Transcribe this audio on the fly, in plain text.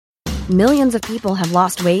Millions of people have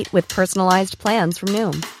lost weight with personalized plans from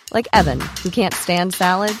Noom. Like Evan, who can't stand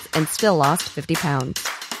salads and still lost 50 pounds.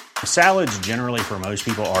 Salads generally for most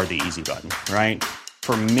people are the easy button, right?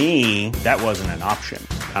 For me, that wasn't an option.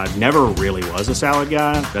 I never really was a salad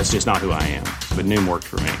guy. That's just not who I am. But Noom worked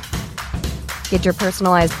for me. Get your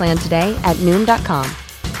personalized plan today at Noom.com.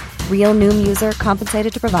 Real Noom user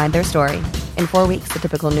compensated to provide their story. In 4 weeks, the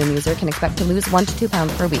typical Noom user can expect to lose 1 to 2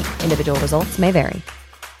 pounds per week. Individual results may vary.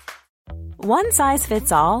 One size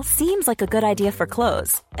fits all seems like a good idea for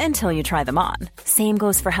clothes until you try them on. Same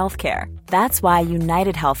goes for healthcare. That's why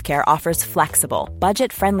United Healthcare offers flexible,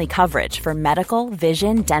 budget-friendly coverage for medical,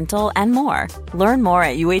 vision, dental, and more. Learn more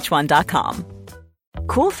at uh1.com.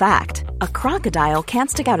 Cool fact, a crocodile can't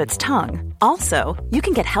stick out its tongue. Also, you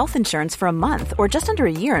can get health insurance for a month or just under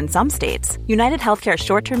a year in some states. United Healthcare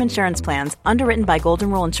short-term insurance plans, underwritten by Golden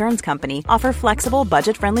Rule Insurance Company, offer flexible,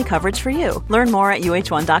 budget-friendly coverage for you. Learn more at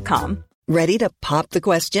uh1.com. Ready to pop the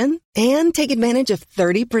question and take advantage of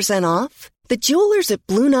 30% off? The jewelers at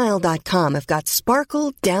BlueNile.com have got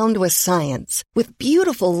sparkle down to a science with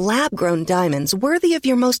beautiful lab-grown diamonds worthy of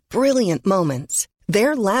your most brilliant moments.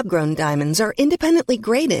 Their lab-grown diamonds are independently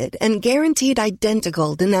graded and guaranteed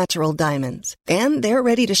identical to natural diamonds. And they're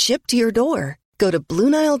ready to ship to your door. Go to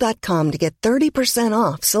BlueNile.com to get 30%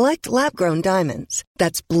 off select lab-grown diamonds.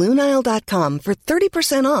 That's BlueNile.com for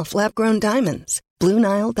 30% off lab-grown diamonds.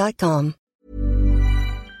 BlueNile.com.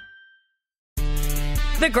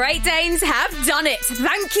 The Great Danes have done it.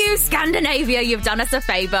 Thank you, Scandinavia. You've done us a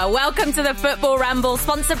favour. Welcome to the Football Ramble,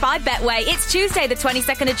 sponsored by Betway. It's Tuesday, the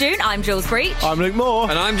 22nd of June. I'm Jules Breach. I'm Luke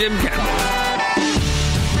Moore. And I'm Jim Campbell.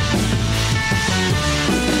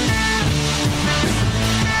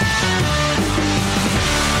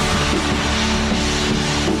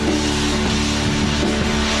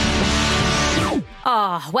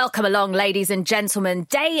 Welcome along, ladies and gentlemen.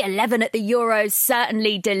 Day 11 at the Euros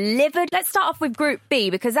certainly delivered. Let's start off with Group B,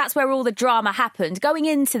 because that's where all the drama happened. Going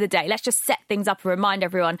into the day, let's just set things up and remind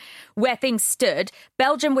everyone where things stood.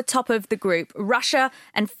 Belgium were top of the group. Russia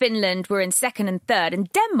and Finland were in second and third. And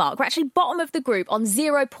Denmark were actually bottom of the group on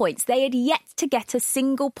 0 points. They had yet to get a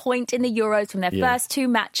single point in the Euros from their first two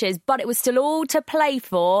matches, but it was still all to play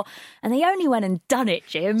for. And they only went and done it,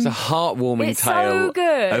 Jim. It's a heartwarming tale so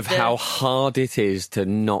good of how hard it is to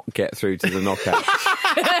not get through to the knockout.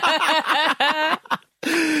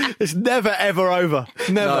 It's never, ever over.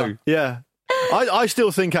 Never. No. Yeah. I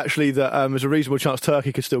still think, actually, that there's a reasonable chance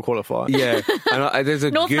Turkey could still qualify. Yeah. And there's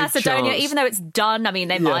a North good Macedonia, chance even though it's done, I mean,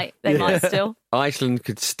 they might still. Iceland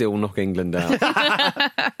could still knock England out.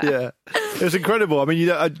 Yeah. It was incredible. I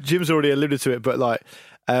mean, Jim's already alluded to it, but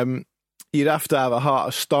you'd have to have a heart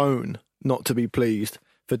of stone not to be pleased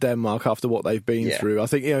for Denmark after what they've been through. I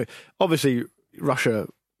think, obviously Russia,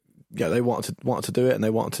 they wanted to do it, and they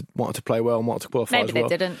wanted to play well and wanted to qualify as well. Maybe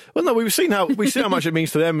they didn't. Well, no, we've seen how much it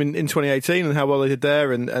means to them in 2018 and how well they did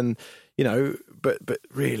there, and but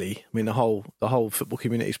really, I mean, the whole football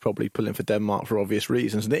community is probably pulling for Denmark for obvious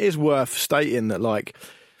reasons, and it is worth stating that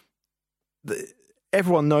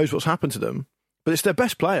everyone knows what's happened to them, but it's their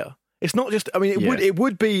best player. It's not just. I mean, it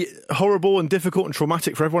would be horrible and difficult and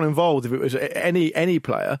traumatic for everyone involved if it was any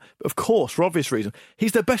player. But of course, for obvious reasons,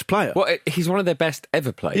 he's their best player. Well, he's one of their best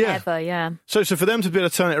ever players. Yeah. Ever, yeah. So for them to be able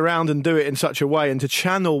to turn it around and do it in such a way, and to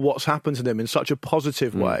channel what's happened to them in such a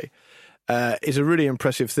positive way, is a really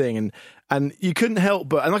impressive thing. And you couldn't help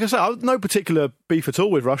but, and like I said, I have no particular beef at all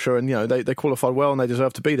with Russia, and they qualified well and they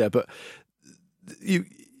deserve to be there. But you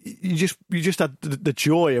just had the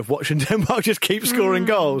joy of watching Denmark just keep scoring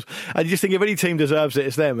goals, and you just think if any team deserves it,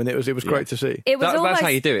 it's them. And it was great to see. That's how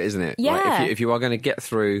you do it, isn't it? Yeah. Like if you are going to get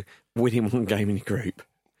through winning one game in your group,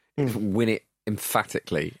 win it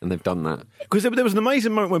emphatically, and they've done that. Because there was an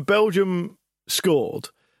amazing moment when Belgium scored.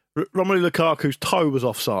 Romelu Lukaku's toe was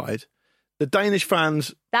offside. The Danish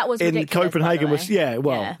fans in Copenhagen was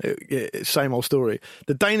same old story.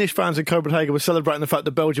 The Danish fans in Copenhagen were celebrating the fact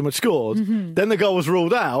that Belgium had scored. Mm-hmm. Then the goal was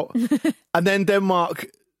ruled out, and then Denmark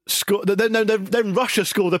scored. Then Russia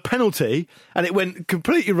scored a penalty, and it went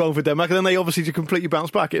completely wrong for Denmark. And then they obviously completely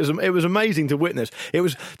bounced back. It was amazing to witness. It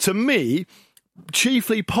was, to me,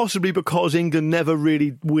 chiefly possibly because England never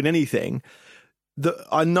really win anything.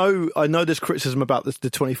 I know there's criticism about the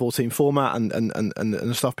 2014 format and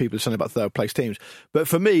the stuff people are saying about third place teams, but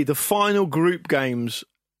for me, the final group games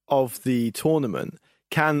of the tournament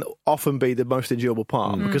can often be the most enjoyable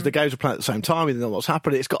part because the games are playing at the same time. You know what's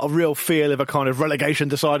happening. It's got a real feel of a kind of relegation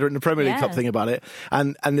decider in the Premier League type thing about it,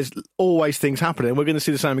 and there's always things happening. We're going to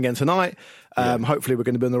see the same again tonight. Hopefully, we're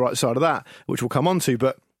going to be on the right side of that, which we'll come on to,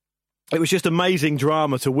 but. It was just amazing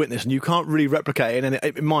drama to witness, and you can't really replicate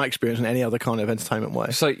it, in my experience, in any other kind of entertainment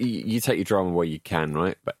way. So you take your drama where you can,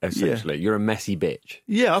 right? But essentially, you're a messy bitch.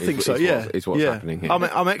 Yeah, I think so, is what's happening here.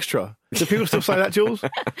 I'm extra. Do people still say that, Jules?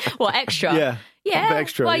 What, extra? Yeah. Yeah. I'm a bit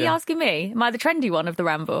extra, Why are you asking me? Am I the trendy one of the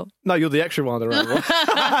ramble? No, you're the extra one of the ramble.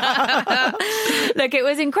 Look, it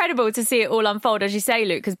was incredible to see it all unfold, as you say,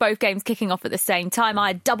 Luke, because both games kicking off at the same time. I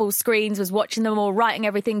had double screens, was watching them all, writing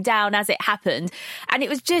everything down as it happened. And it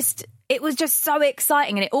was just so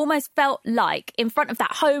exciting. And it almost felt like in front of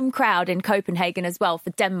that home crowd in Copenhagen as well for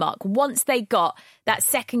Denmark, once they got that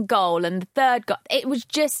second goal and the third goal, it was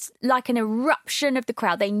just like an eruption of the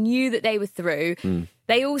crowd. They knew that they were through.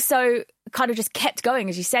 They also kind of just kept going,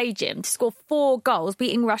 as you say, Jim, to score 4 goals,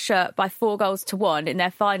 beating Russia by 4-1 in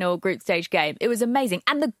their final group stage game. It was amazing.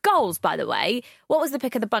 And the goals, by the way, what was the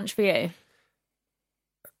pick of the bunch for you?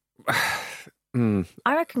 I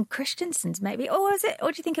reckon Christensen's maybe. Or was it?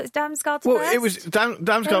 Or do you think it was Damsgaard's Well, first? it was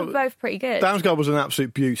Damsgaard. They were both pretty good. Damsgaard was an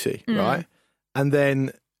absolute beauty, right? And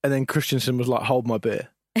then Christensen was like, hold my beer.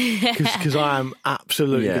 Because I am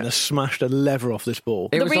absolutely going to smash the leather off this ball.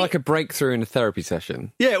 It was like a breakthrough in a therapy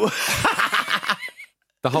session. Yeah.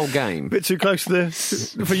 The whole game. A bit too close to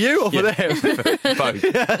for you or for them? Both.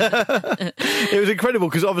 It was incredible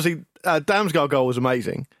because obviously Damsgaard goal was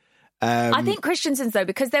amazing. I think Christensen's, though,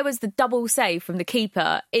 because there was the double save from the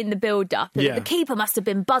keeper in the build-up. The keeper must have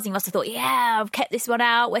been buzzing, must have thought, yeah, I've kept this one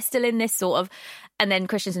out, we're still in this sort of. And then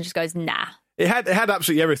Christensen just goes, nah. It had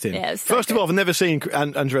absolutely everything. Yeah, so First of all, I've never seen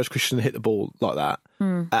Andreas Christensen hit the ball like that.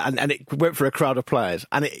 And it went for a crowd of players.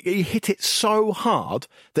 And he hit it so hard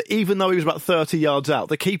that even though he was about 30 yards out,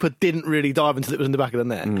 the keeper didn't really dive until it was in the back of the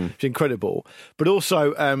net. It's incredible. But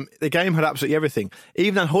also, the game had absolutely everything.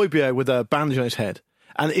 Even had Højbjerg with a bandage on his head.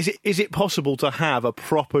 And is it possible to have a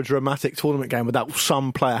proper dramatic tournament game without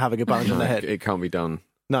some player having a bandage on their head? It can't be done.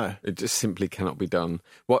 No. It just simply cannot be done.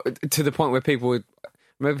 To the point where people would...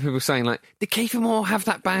 Remember people saying, like, did Kiefer Moore have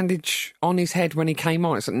that bandage on his head when he came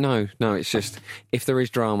on? It's like, no, it's just, if there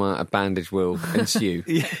is drama, a bandage will ensue.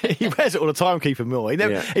 Yeah, he wears it all the time, Kiefer Moore.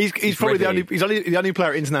 He's probably the only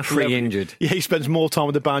player at international level. Pre-injured. Yeah, he spends more time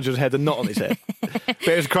with the bandage on his head than not on his head. But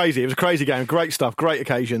it was crazy. It was a crazy game. Great stuff. Great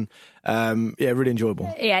occasion. Really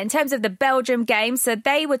enjoyable. Yeah, in terms of the Belgium game, so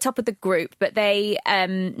they were top of the group, but they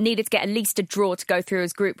needed to get at least a draw to go through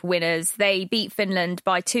as group winners. They beat Finland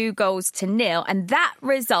by 2-0, and that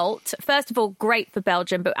result, first of all, great for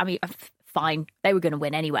Belgium, but I mean, fine, they were going to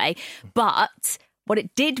win anyway. But what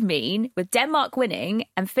it did mean, with Denmark winning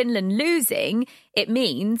and Finland losing, it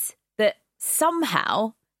means that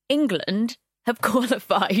somehow England have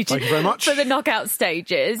qualified Thank you very much. for the knockout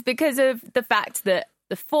stages because of the fact that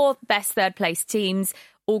the 4 best third-place teams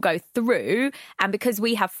all go through, and because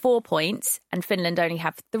we have 4 points and Finland only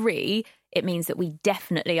have 3, it means that we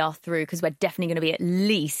definitely are through because we're definitely going to be at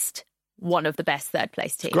least one of the best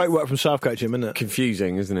third-place teams. Great work from Southgate, Jim, isn't it?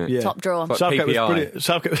 Confusing, isn't it? Yeah. Top draw. Like Southgate was PPI. brilliant.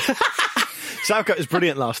 Southgate was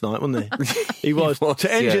brilliant last night, wasn't he? He was.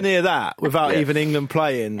 To engineer that without even England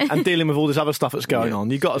playing and dealing with all this other stuff that's going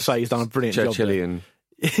on, you've got to say he's done a brilliant job. Churchillian.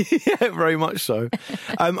 Yeah, very much so.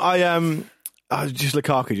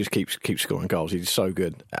 Lukaku just keeps scoring goals. He's so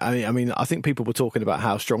good. I mean, I think people were talking about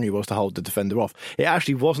how strong he was to hold the defender off. It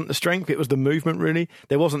actually wasn't the strength; it was the movement. Really,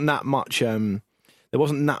 there wasn't that much. There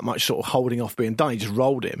wasn't that much sort of holding off being done. He just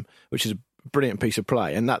rolled him, which is a brilliant piece of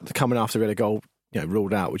play. And that coming after he had a goal,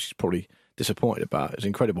 ruled out, which is probably disappointed about. It's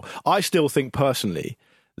incredible. I still think personally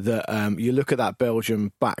that you look at that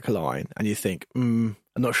Belgium back line and you think, I'm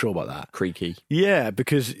not sure about that. Creaky. Yeah,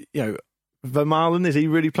 because Vermaelen, is he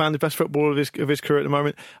really playing the best football of his career at the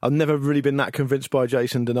moment? I've never really been that convinced by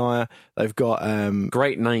Jason Denayer. They've got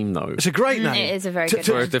great name though. It's a great name. It is a very good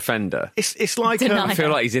for a name. defender. It's like I feel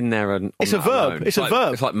like he's in there. It's a verb. Alone. It's a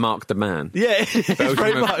verb. It's like Mark the Man. Yeah,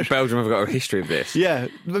 very much. Belgium have got a history of this. Yeah,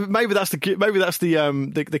 maybe that's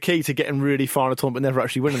the key to getting really far in a tournament, but never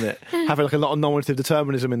actually winning it. Having like a lot of nominative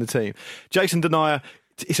determinism in the team. Jason Denayer,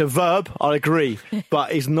 it's a verb. I agree,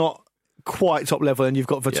 but he's not quite top level. And you've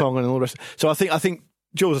got Vertonghen and all the rest. So I think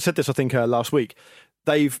Jules, I said this last week.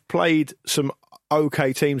 They've played some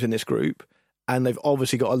okay teams in this group, and they've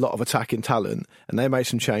obviously got a lot of attacking talent, and they made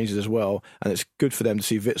some changes as well. And it's good for them to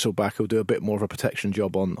see Witsel back, who'll do a bit more of a protection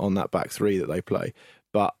job on that back three that they play.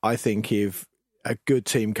 But I think if a good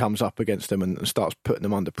team comes up against them and starts putting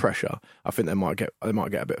them under pressure, I think they might get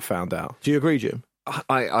a bit found out. Do you agree, Jim?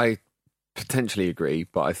 I potentially agree,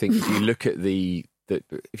 but I think if you look at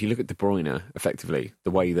if you look at De Bruyne, effectively,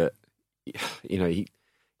 the way that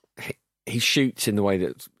he shoots in the way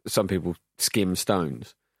that some people skim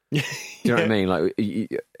stones. Do you know what I mean? Like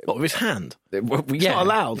What, with his hand? Well, it's not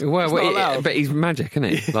allowed. Well, it's not allowed. But he's magic, isn't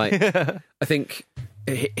he? Like, I think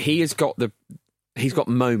he has got he's got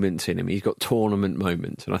moments in him. He's got tournament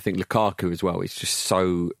moments, and I think Lukaku as well. He's just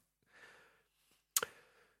so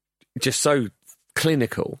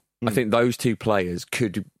clinical. I think those two players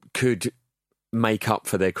could make up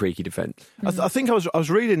for their creaky defence. I think I was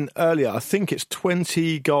reading earlier. I think it's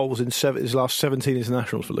 20 goals in his last 17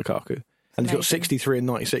 internationals for Lukaku. And he's got 63 and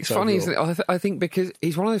 96. It's funny, isn't it? I think because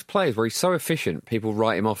he's one of those players where he's so efficient, people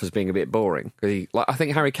write him off as being a bit boring. I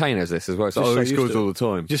think Harry Kane has this as well. He scores all the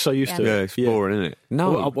time. Just so used to it. Yeah, it's boring, isn't it?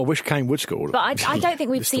 No. Well, I wish Kane would score. But I don't think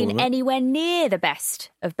we've seen anywhere near the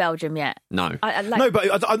best of Belgium yet. No. No,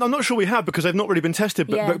 but I'm not sure we have because they've not really been tested.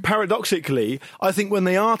 But paradoxically, I think when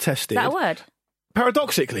they are tested... Is that a word?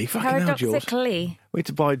 Paradoxically, fucking hell, Jules. We need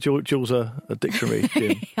to buy Jules a dictionary,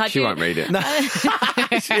 Jim. She won't read it. No.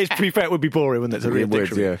 To be fair, it would be boring, wouldn't it, to read a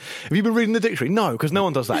dictionary? Yeah. Have you been reading the dictionary? No, because no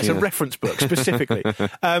one does that. It's a reference book, specifically.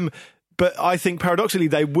 But I think, paradoxically,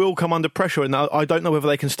 they will come under pressure, and I don't know whether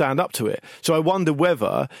they can stand up to it. So I wonder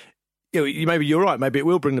whether... maybe you're right. Maybe it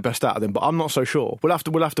will bring the best out of them, but I'm not so sure. We'll have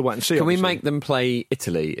to wait and see. Can we make them play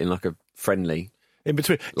Italy in like a friendly... In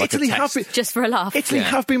between? Like Italy have been... Just for a laugh. Italy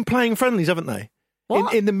have been playing friendlies, haven't they?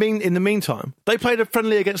 What? In the meantime, they played a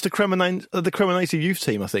friendly against the Cremonese youth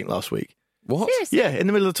team, I think, last week. What? Seriously? Yeah, in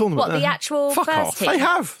the middle of the tournament. What, the actual first team? They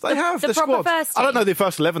have. The proper squad. First team? I don't know the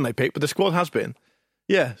first 11 they picked, but the squad has been.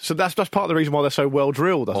 Yeah, so that's part of the reason why they're so well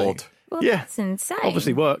drilled, I think. Well, that's insane.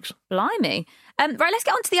 Obviously works. Blimey. Right, let's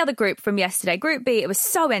get on to the other group from yesterday. Group B, it was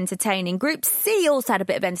so entertaining. Group C also had a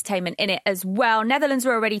bit of entertainment in it as well. Netherlands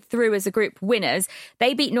were already through as the group winners.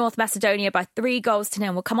 They beat North Macedonia by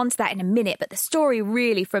 3-0. We'll come on to that in a minute. But the story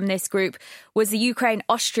really from this group was the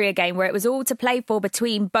Ukraine-Austria game where it was all to play for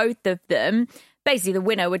between both of them. Basically, the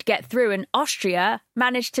winner would get through, and Austria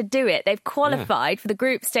managed to do it. They've qualified for the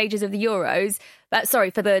group stages of the Euros,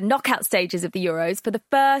 for the knockout stages of the Euros for the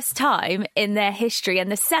first time in their history,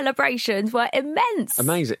 and the celebrations were immense.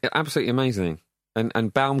 Amazing, absolutely amazing.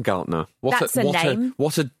 And Baumgartner, what a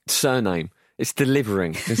surname. It's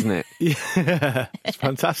delivering, isn't it? Yeah, it's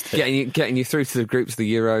fantastic. Getting you through to the groups of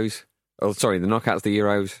the Euros. The knockouts of the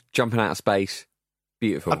Euros, jumping out of space.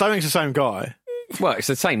 Beautiful. I don't think it's the same guy. Well, it's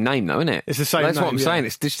the same name, though, isn't it? It's the same name. That's what I'm saying.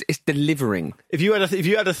 It's delivering. If you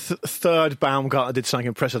had a third Baumgartner did something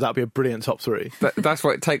impressive, that'd be a brilliant top three. That's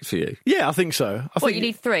what it takes for you. Yeah, I think so. You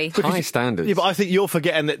need three. High standards. Yeah, but I think you're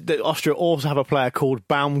forgetting that Austria also have a player called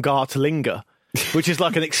Baumgartlinger, which is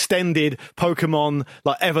like an extended Pokemon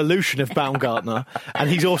evolution of Baumgartner, and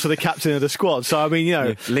he's also the captain of the squad. So I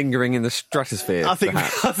mean, lingering in the stratosphere. I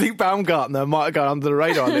think Baumgartner might have gone under the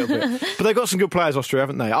radar a little bit, but they've got some good players, Austria,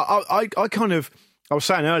 haven't they? I was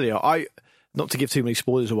saying earlier, not to give too many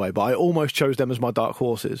spoilers away, but I almost chose them as my dark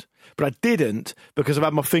horses. But I didn't because I've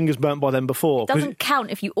had my fingers burnt by them before. It doesn't count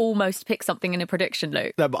if you almost pick something in a prediction,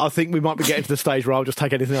 Luke. No, but I think we might be getting to the stage where I'll just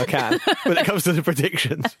take anything I can when it comes to the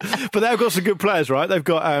predictions. But they've got some good players, right? They've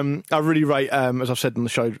got, I really rate, as I've said on the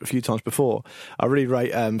show a few times before, I really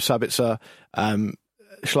rate Sabitzer.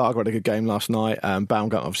 Schlager had a good game last night.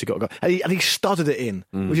 Baumgartner obviously got a goal. And he studded it in,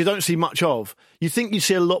 which you don't see much of. You think you'd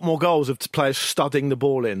see a lot more goals of players studding the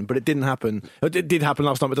ball in, but it didn't happen. It did happen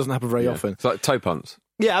last night, but it doesn't happen very often. It's like toe punts.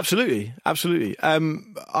 Yeah, absolutely. I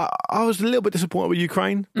was a little bit disappointed with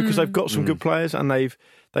Ukraine because they've got some good players and they've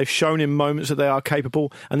shown in moments that they are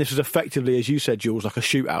capable. And this was effectively, as you said, Jules, like a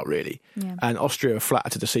shootout, really. Yeah. And Austria are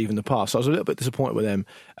flat to deceive in the past. So I was a little bit disappointed with them.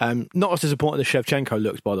 Not as disappointed as Shevchenko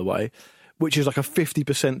looked, by the way, which is like a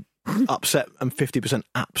 50% upset and 50%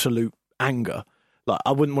 absolute anger. Like,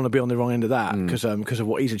 I wouldn't want to be on the wrong end of that because of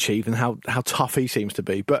what he's achieved and how tough he seems to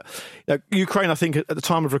be. But Ukraine, I think, at the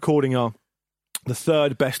time of recording, are the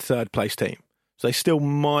third best third place team. So they still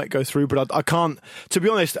might go through, but I can't, to be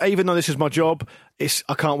honest, even though this is my job,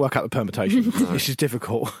 I can't work out the permutation. This is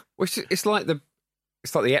difficult. It's like the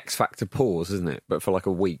X Factor pause, isn't it? But for like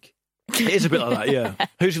a week. It is a bit like that, yeah.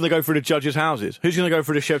 Who's going to go through the judges' houses? Who's going to go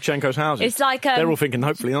through the Shevchenko's houses? It's like they're all thinking,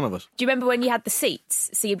 hopefully none of us. Do you remember when you had the seats?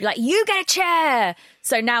 So you'd be like, you get a chair.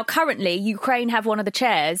 So now currently Ukraine have one of the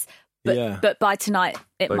chairs, but by tonight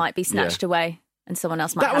it might be snatched away. And someone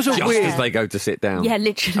else might have that. Just as they go to sit down. Yeah,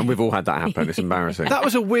 literally. And we've all had that happen. It's embarrassing. That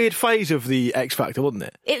was a weird phase of the X Factor, wasn't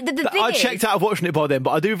it? I checked out of watching it by then, but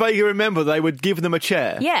I do vaguely remember they would give them a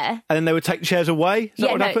chair. Yeah. And then they would take the chairs away. Is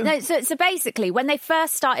that what happened? No, so basically, when they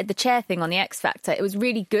first started the chair thing on the X Factor, it was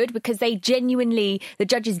really good because the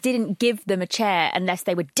judges didn't give them a chair unless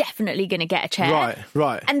they were definitely going to get a chair.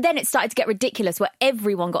 Right. And then it started to get ridiculous where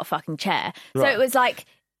everyone got a fucking chair. So it was like,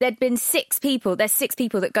 there'd been 6 people. There's 6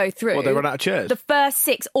 people that go through. Well, they run out of chairs. The first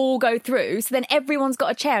 6 all go through. So then everyone's got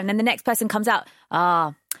a chair. And then the next person comes out.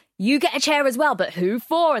 you get a chair as well, but who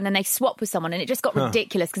for? And then they swap with someone, and it just got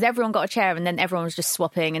ridiculous because everyone got a chair, and then everyone was just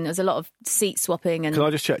swapping, and there was a lot of seat swapping. And can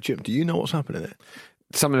I just check, Jim? Do you know what's happening there?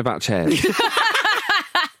 Something about chairs.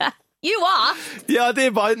 You are? Yeah, I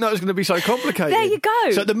did, but I didn't know it was going to be so complicated. There you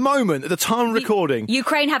go. So at the moment, at the time of recording...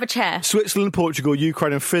 Ukraine have a chair. Switzerland, Portugal,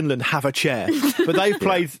 Ukraine and Finland have a chair. But they've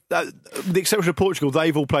played, the exception of Portugal,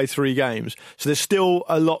 they've all played 3 games. So there's still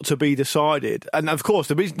a lot to be decided. And of course,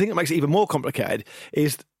 the thing that makes it even more complicated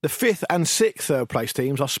is the 5th and 6th third place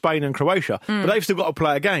teams are Spain and Croatia. But they've still got to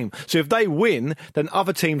play a game. So if they win, then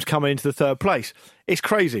other teams come into the third place. It's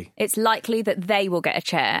crazy. It's likely that they will get a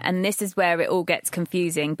chair, and this is where it all gets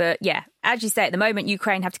confusing. But yeah, as you say, at the moment,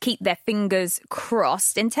 Ukraine have to keep their fingers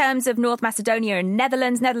crossed. In terms of North Macedonia and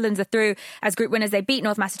Netherlands are through as group winners. They beat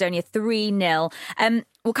North Macedonia 3-0.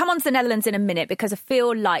 We'll come on to the Netherlands in a minute because I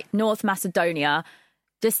feel like North Macedonia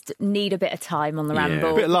just need a bit of time on the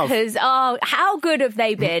ramble. A bit of love. Because, how good have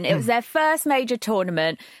they been? It was their first major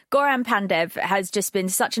tournament. Goran Pandev has just been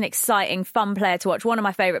such an exciting, fun player to watch. One of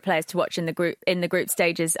my favourite players to watch in the group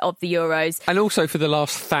stages of the Euros. And also for the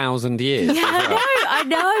last 1,000 years. Yeah, I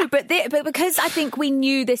know. But because I think we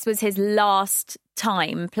knew this was his last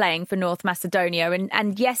time playing for North Macedonia,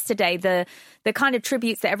 and yesterday the kind of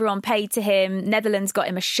tributes that everyone paid to him. Netherlands got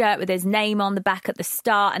him a shirt with his name on the back at the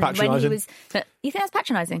start, and when he was, you think that's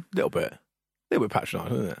patronising? A little bit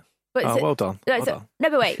patronising, isn't it? But well done. No,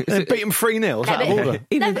 but wait. They beat him 3-0. Is that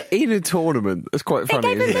order? In a tournament. That's quite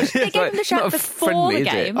funny. They gave him the shirt before the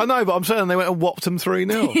game. I know, but I'm saying they went and whopped him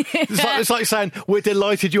 3-0. It's like saying, we're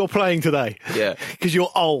delighted you're playing today. Yeah. Because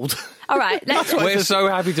you're old. All right. We're so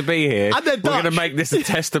happy to be here. And they're Dutch. We're going to make this a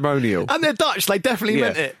testimonial. And they're Dutch. They definitely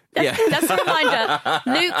meant it. That's a reminder.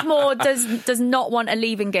 Luke Moore does not want a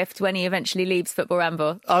leaving gift when he eventually leaves Football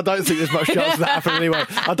Ramble. I don't think there's much chance of that happening anyway.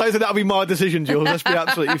 I don't think that'll be my decision, Jules. Let's be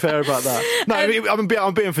absolutely fair about that. No,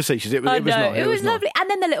 I'm being facetious. It was nice. It was lovely. And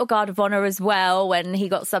then the little guard of honour as well when he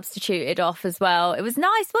got substituted off as well. It was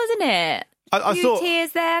nice, wasn't it? I thought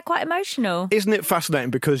tears there, quite emotional. Isn't it fascinating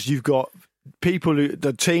because you've got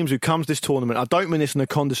the teams who come to this tournament, I don't mean this in a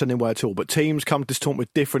condescending way at all, but teams come to this tournament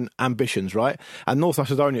with different ambitions, right? And North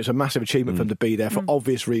Macedonia, it's a massive achievement for them to be there for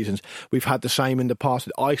obvious reasons. We've had the same in the past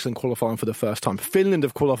with Iceland qualifying for the first time. Finland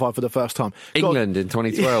have qualified for the first time. England in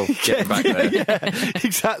 2012 getting back there. Yeah,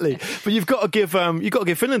 exactly. But you've got to give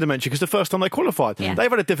Finland a mention because the first time they qualified. Yeah. They've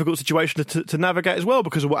had a difficult situation to navigate as well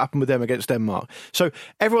because of what happened with them against Denmark. So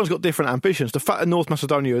everyone's got different ambitions. The fact that North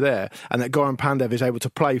Macedonia are there and that Goran Pandev is able to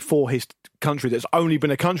play for his country that's only been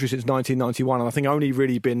a country since 1991 and I think only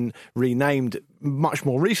really been renamed much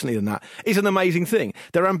more recently than that is an amazing thing.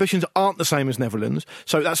 Their ambitions aren't the same as Netherlands,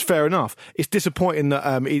 so that's fair enough. It's disappointing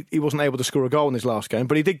that he wasn't able to score a goal in his last game,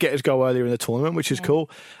 but he did get his goal earlier in the tournament, which is cool.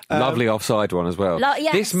 Lovely offside one as well.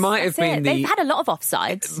 This might have been They've had a lot of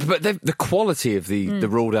offsides. But the quality of the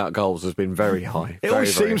ruled out goals has been very high. It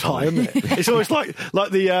always seems high, isn't it? It's always like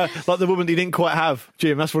the woman he didn't quite have,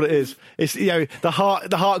 Jim. That's what it is. It's the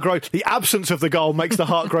heart growth, the absence of the goal makes the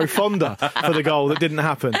heart grow fonder for the goal that didn't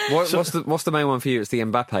happen. What's the main one for you? It's the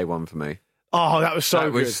Mbappe one for me. Oh, that was so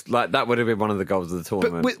good. That would have been one of the goals of the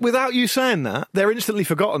tournament. But without you saying that, they're instantly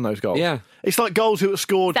forgotten, those goals. Yeah. It's like goals who are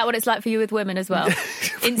scored... Is that what it's like for you with women as well?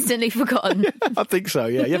 Instantly forgotten. I think so,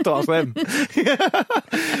 yeah. You have to ask them.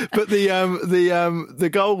 But the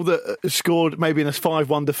goal that scored maybe in a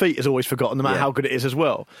 5-1 defeat is always forgotten, no matter how good it is as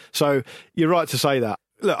well. So you're right to say that.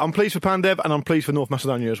 Look, I'm pleased for Pandev and I'm pleased for North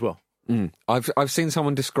Macedonia as well. I've seen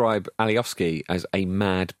someone describe Alioski as a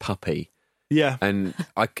mad puppy. Yeah. And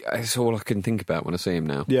that's all I can think about when I see him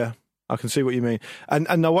now. Yeah, I can see what you mean.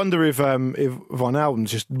 And I wonder if Van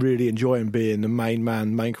Alden's just really enjoying being the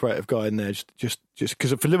main creative guy in there. Just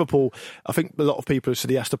because for Liverpool, I think a lot of people have said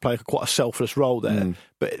he has to play quite a selfless role there.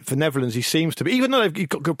 But for Netherlands, he seems to be, even though they've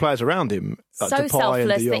got good players around him. Like so Depay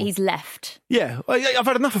selfless that he's left. Yeah, I've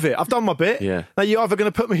had enough of it. I've done my bit. Yeah. Now you're either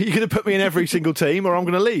going to put me in every single team, or I'm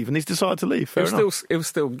going to leave. And he's decided to leave. It was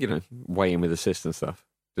still weighing with assists and stuff.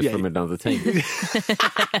 Just from another team. Yeah,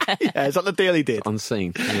 it's like the deal he did.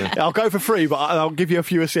 Unseen. Yeah. I'll go for free, but I'll give you a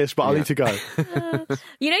few assists, but I'll need to go.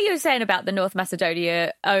 You were saying about the North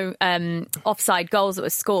Macedonia offside goals that were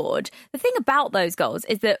scored. The thing about those goals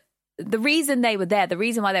is that the reason they were there, the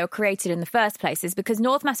reason why they were created in the first place is because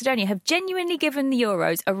North Macedonia have genuinely given the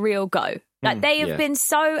Euros a real go. Like they have been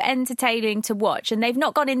so entertaining to watch, and they've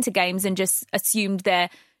not gone into games and just assumed they're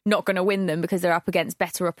not going to win them because they're up against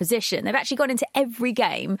better opposition. They've actually gone into every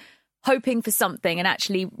game hoping for something and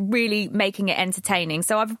actually really making it entertaining.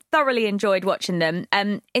 So I've thoroughly enjoyed watching them.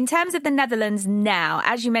 In terms of the Netherlands now,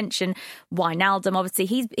 as you mentioned, Wijnaldum, obviously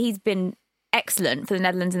he's been excellent for the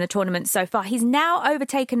Netherlands in the tournament so far. He's now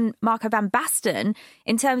overtaken Marco van Basten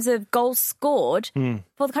in terms of goals scored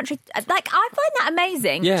for the country. Like, I find that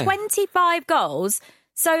amazing. Yeah. 25 goals.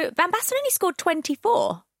 So Van Basten only scored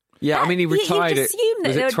 24. Yeah, I mean, he retired You'd assume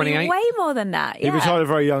that it would be way more than that. He retired at a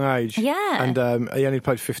very young age. Yeah. And he only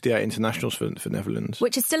played 58 internationals for Netherlands.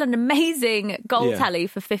 Which is still an amazing goal tally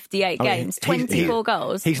for 58 games, 24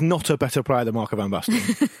 goals. He's not a better player than Marco van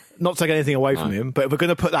Basten. Not taking anything away from him, but if we're going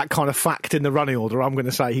to put that kind of fact in the running order, I'm going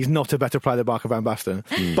to say he's not a better player than Marco van Basten.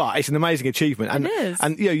 But it's an amazing achievement. And, it is.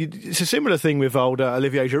 And it's a similar thing with old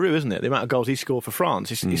Olivier Giroud, isn't it? The amount of goals he scored for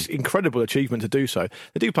France. It's incredible achievement to do so.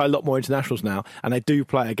 They do play a lot more internationals now, and they do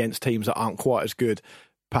play against teams that aren't quite as good,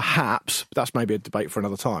 perhaps. That's maybe a debate for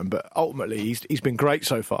another time. But ultimately, he's been great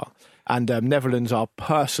so far. And Netherlands are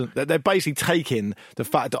they're basically taking the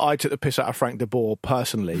fact that I took the piss out of Frank de Boer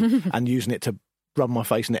personally and using it to rub my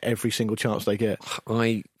face in it every single chance they get.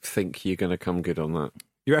 I think you're going to come good on that.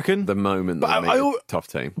 You reckon? The moment that I make a tough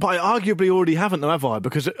team. But I arguably already haven't, though, have I?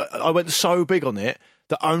 Because I went so big on it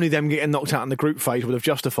that only them getting knocked out in the group phase would have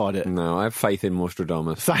justified it. No, I have faith in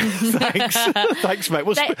Nostradamus. Thanks. Thanks, mate.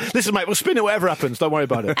 Listen, mate, we'll spin it whatever happens. Don't worry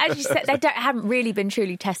about it. As you said, they haven't really been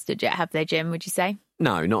truly tested yet, have they, Jim, would you say?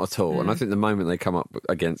 No, not at all. And I think the moment they come up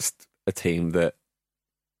against a team that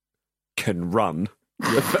can run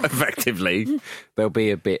effectively, they'll be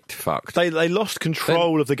a bit fucked. They lost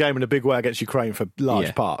control of the game in a big way against Ukraine for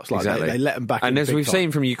large parts. Like exactly. They let them back. And in as we've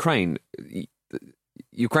seen from Ukraine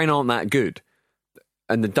aren't that good,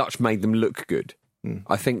 and the Dutch made them look good.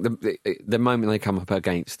 I think the moment they come up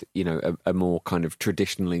against a more kind of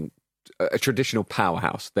a traditional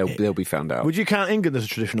powerhouse, they'll be found out. Would you count England as a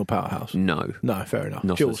traditional powerhouse? No, fair enough.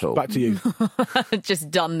 Not Jules, at all. Back to you.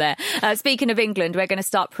 Just done there. Speaking of England, we're going to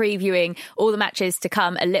start previewing all the matches to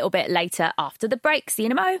come a little bit later after the break. See you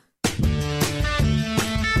in a mo.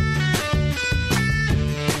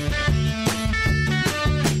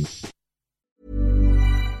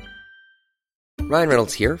 Ryan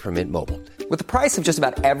Reynolds here from Mint Mobile. With the price of just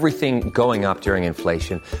about everything going up during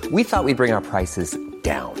inflation, we thought we'd bring our prices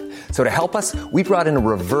down. So to help us, we brought in a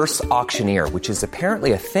reverse auctioneer, which is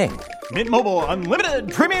apparently a thing. Mint Mobile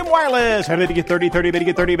Unlimited Premium Wireless. How to get 30, 30, bit to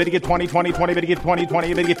get 30, bit to get 20, 20, 20, bit to get 20,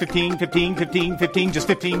 20, bit to get 15, 15, 15, 15, just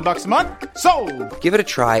 $15 a month? Sold! Give it a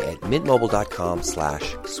try at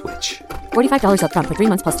mintmobile.com/switch. $45 up front for 3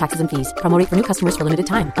 months plus taxes and fees. Promo rate for new customers for limited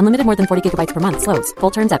time. Unlimited more than 40 gigabytes per month. Slows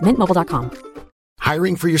full terms at mintmobile.com.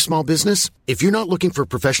 Hiring for your small business? If you're not looking for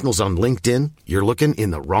professionals on LinkedIn, you're looking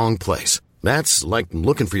in the wrong place. That's like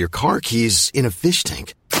looking for your car keys in a fish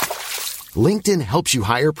tank. LinkedIn helps you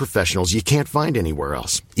hire professionals you can't find anywhere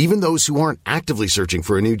else, even those who aren't actively searching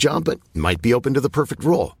for a new job but might be open to the perfect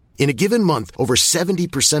role. In a given month, over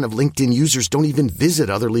 70% of LinkedIn users don't even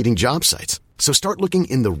visit other leading job sites. So start looking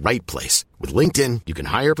in the right place. With LinkedIn, you can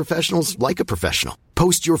hire professionals like a professional.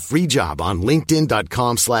 Post your free job on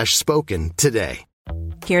linkedin.com/spoken today.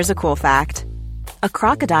 Here's a cool fact. A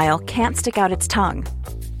crocodile can't stick out its tongue.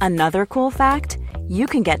 Another cool fact, you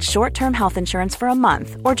can get short-term health insurance for a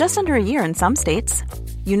month or just under a year in some states.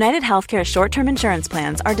 United Healthcare short-term insurance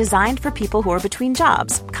plans are designed for people who are between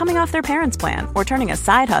jobs, coming off their parents' plan, or turning a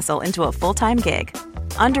side hustle into a full-time gig.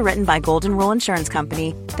 Underwritten by Golden Rule Insurance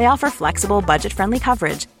Company, they offer flexible, budget-friendly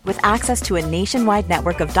coverage with access to a nationwide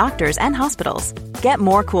network of doctors and hospitals. Get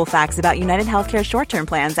more cool facts about United Healthcare short-term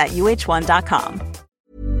plans at uh1.com.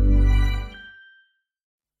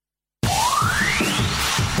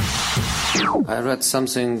 I read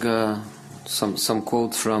something, some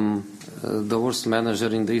quote from the worst manager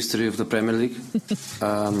in the history of the Premier League,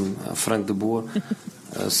 Frank de Boer,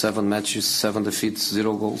 7 matches, 7 defeats,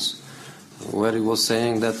 0 goals, where he was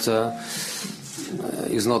saying that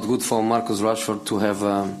it's not good for Marcus Rashford to have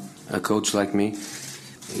a coach like me.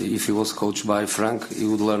 If he was coached by Frank, he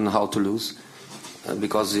would learn how to lose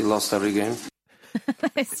because he lost every game.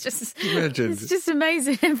 It's just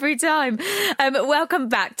amazing every time. Welcome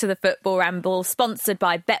back to the Football Ramble, sponsored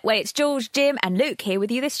by Betway. It's George, Jim and Luke here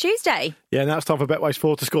with you this Tuesday. Yeah, now it's time for Betway's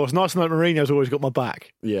 4 to score. It's nice to know that Mourinho's always got my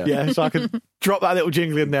back. Yeah, so I can drop that little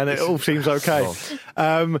jingle in there and it all seems okay.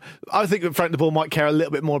 I think that Frank de Boer might care a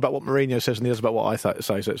little bit more about what Mourinho says than he does about what I say,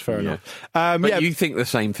 so it's fair enough. But you think the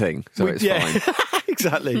same thing, so it's fine.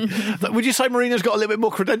 Exactly. Would you say Mourinho's got a little bit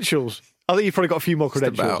more credentials? I think you've probably got a few more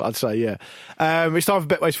credentials, I'd say, yeah. It's time for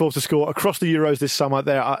Betway's 4 to score. Across the Euros this summer,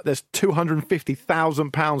 there's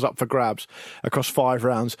 £250,000 up for grabs across 5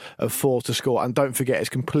 rounds of 4 to score. And don't forget, it's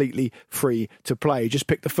completely free to play. Just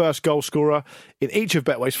pick the first goal scorer in each of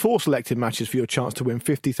Betway's 4 selected matches for your chance to win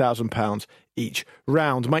 £50,000 each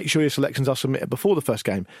round. Make sure your selections are submitted before the first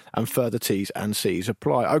game and further T's and C's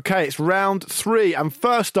apply. OK, it's round 3. And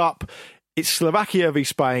first up It's Slovakia v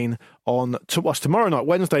Spain on tomorrow night,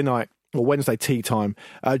 Wednesday night, or Wednesday tea time.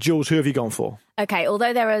 Jules, who have you gone for? Okay,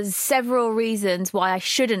 although there are several reasons why I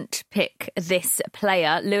shouldn't pick this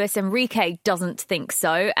player, Luis Enrique doesn't think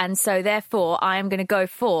so, and so therefore I am going to go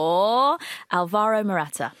for Alvaro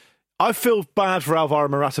Morata. I feel bad for Alvaro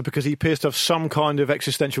Morata because he appears to have some kind of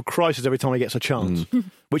existential crisis every time he gets a chance,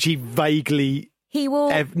 which he vaguely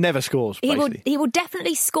never scores. He will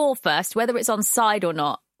definitely score first, whether it's onside or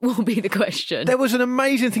not will be the question. There was an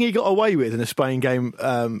amazing thing he got away with in a Spain game.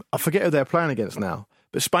 I forget who they're playing against now,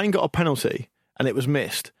 but Spain got a penalty and it was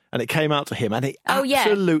missed. And it came out to him, and he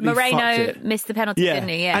absolutely Moreno fucked it. missed the penalty, didn't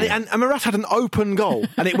he? Yeah. And Morata had an open goal,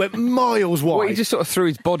 and it went miles wide. Well, he just sort of threw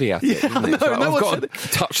his body at it, didn't he? Like, I've got to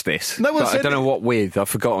touch this. I don't know what with. I've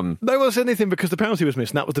forgotten. No one said anything because the penalty was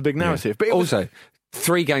missed, and that was the big narrative. Yeah. But also,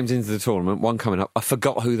 3 games into the tournament, one coming up, I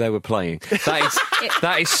forgot who they were playing.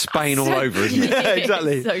 That is Spain all over, isn't it? Yeah,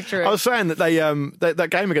 exactly. It's so true. I was saying that that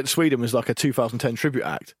game against Sweden was like a 2010 tribute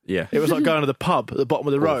act. Yeah. It was like going to the pub at the bottom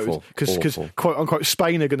of the road because quote unquote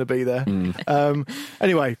Spain are going to be there.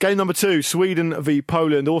 Anyway, game number 2, Sweden v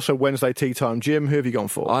Poland, also Wednesday tea time. Jim, who have you gone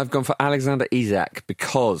for? I've gone for Alexander Isak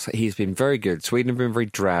because he's been very good. Sweden have been very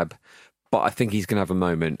drab, but I think he's going to have a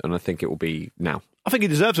moment, and I think it will be now. I think he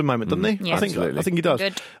deserves a moment, doesn't he? Yeah, I think he does.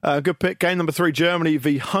 Good. Good pick. Game number 3, Germany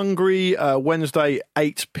v Hungary, Wednesday,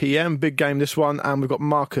 8 p.m. Big game, this one. And we've got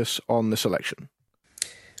Marcus on the selection.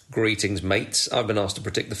 Greetings, mates. I've been asked to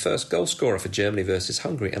predict the first goal scorer for Germany versus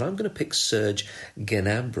Hungary, and I'm going to pick Serge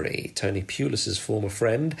Gnabry. Tony Pulis's former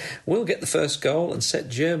friend will get the first goal and set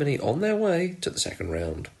Germany on their way to the second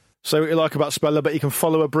round. Say what you like about Speller, but you can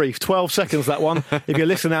follow a brief. 12 seconds, that one. If you're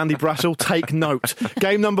listening, Andy Brassel, take note.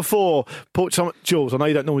 Game number 4. Jules, I know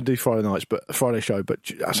you don't normally do Friday show, but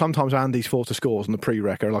sometimes Andy's 4 to scores on the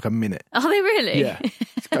pre-rec are like a minute. Are they really? Yeah.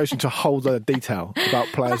 It goes into a whole lot of detail about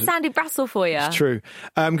players. That's Andy Brassel for you. It's true.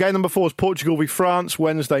 Game number 4 is Portugal v France,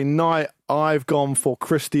 Wednesday night. I've gone for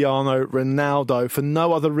Cristiano Ronaldo for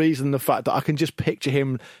no other reason than the fact that I can just picture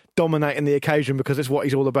him dominating the occasion because it's what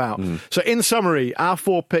he's all about. So in summary, our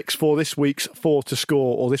 4 picks for this week's 4 to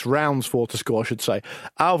score, or this round's 4 to score, I should say: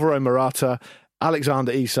 Alvaro Morata,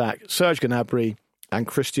 Alexander Isak, Serge Gnabry, and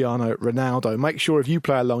Cristiano Ronaldo. Make sure if you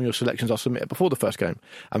play along, your selections are submitted before the first game,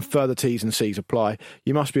 and further T's and C's apply.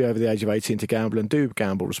 You must be over the age of 18 to gamble, and do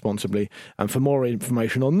gamble responsibly. And for more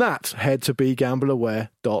information on that, head to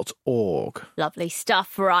begambleaware.org. Lovely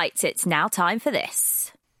stuff. Right, it's now time for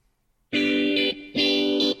this.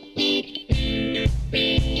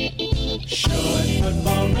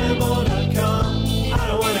 Show@footballramble.com. I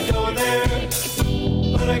don't want to go there,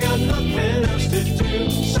 but I got nothing else to do,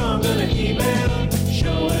 so I'm gonna email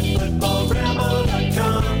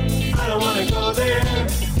show@footballramble.com. I don't want to go there,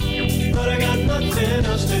 but I got nothing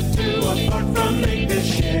else to do apart from make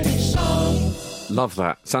this shitty song. Love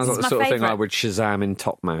that. Sounds like the sort of thing I would Shazam in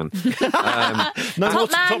Top Man. Top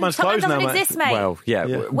Man's closed now, mate. Exist, mate. Well,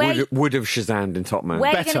 yeah. Would have Shazammed in Top Man.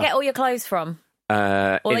 Where are you going to get all your clothes from?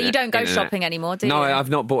 Although you don't go shopping anymore, do you? No, I've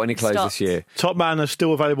not bought any clothes this year. Top Man are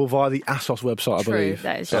still available via the ASOS website, I believe.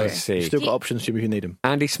 That is true. Still got options, Jim, if you need them.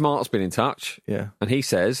 Andy Smart's been in touch. Yeah. And he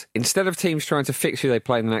says, instead of teams trying to fix who they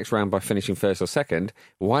play in the next round by finishing first or second,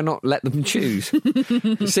 why not let them choose?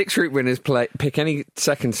 6 group winners pick any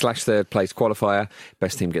second/third place qualifier.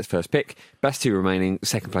 Best team gets first pick. Best 2 remaining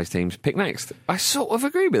second place teams pick next. I sort of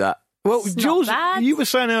agree with that. Well, Jules, you were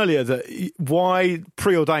saying earlier that why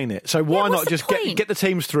preordain it? So why not just get the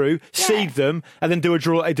teams through, seed them, and then do a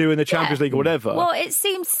draw like they do in the Champions League or whatever? Well, it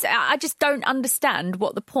seems I just don't understand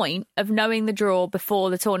what the point of knowing the draw before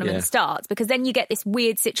the tournament starts, because then you get this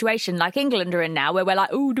weird situation like England are in now, where we're like,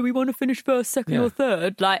 oh, do we want to finish first, second, or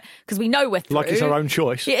third? Like, because we know we're through. Like it's our own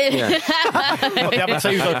choice. Not the other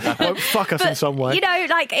teams won't fuck us in some way. You know,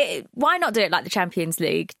 why not do it like the Champions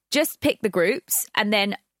League? Just pick the groups, and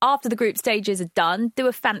then after the group stages are done, do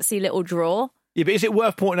a fancy little draw. Yeah, but is it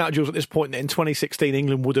worth pointing out, Jules, at this point that in 2016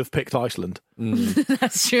 England would have picked Iceland?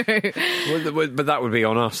 That's true. But that would be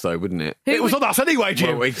on us, though, wouldn't it? It was on us anyway,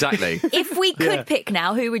 Jim. Well, exactly. If we could pick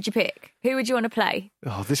now, who would you pick? Who would you want to play?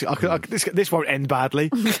 Oh, this won't end badly.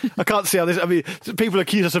 I can't see how this... I mean, people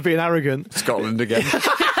accuse us of being arrogant. Scotland again.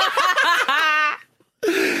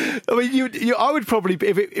 I mean, I would probably...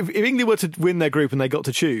 If England were to win their group and they got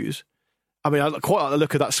to choose... I mean, I quite like the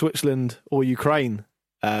look of that Switzerland or Ukraine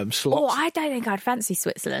slot. Oh, I don't think I'd fancy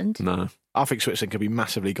Switzerland. No. I think Switzerland could be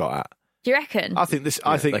massively got at. Do you reckon? I think this.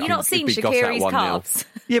 I think you've not seen Shaqiri's calves.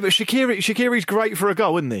 Yeah, but Shaqiri's great for a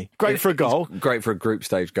goal, isn't he? Great for a goal. Great for a group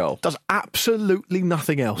stage goal. Does absolutely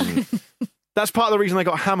nothing else. That's part of the reason they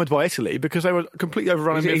got hammered by Italy, because they were completely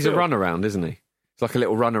overrun. He's a runaround, isn't he? It's like a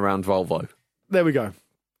little runaround Volvo. There we go.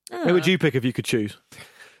 Who would you pick if you could choose?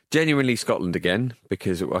 Genuinely Scotland again,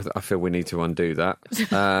 because I feel we need to undo that.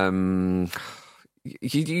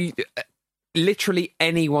 Literally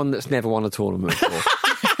anyone that's never won a tournament before.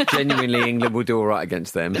 Genuinely, England will do all right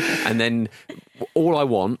against them. And then all I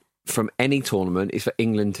want from any tournament is for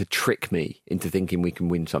England to trick me into thinking we can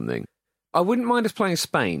win something. I wouldn't mind us playing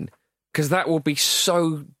Spain, because that will be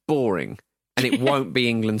so boring and it won't be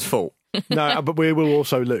England's fault. No, but we will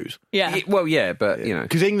also lose. Yeah. But, you know.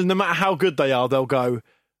 Because England, no matter how good they are, they'll go,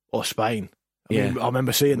 or Spain. I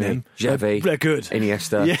remember seeing them. Xavi. They're good.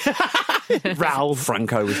 Iniesta. Yeah. Raul.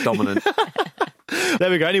 Franco was dominant. There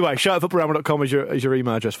we go. Anyway, show@footballramble.com is your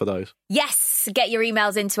email address for those. Yes, get your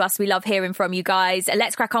emails into us. We love hearing from you guys.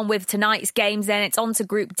 Let's crack on with tonight's games then. It's on to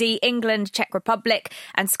Group D, England, Czech Republic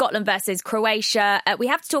and Scotland versus Croatia. We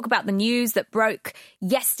have to talk about the news that broke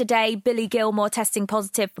yesterday. Billy Gilmour testing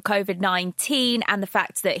positive for COVID-19 and the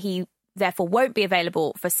fact that he therefore won't be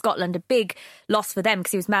available for Scotland. A big loss for them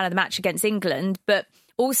because he was man of the match against England. But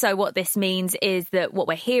also what this means is that what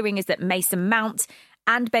we're hearing is that Mason Mount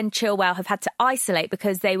and Ben Chilwell have had to isolate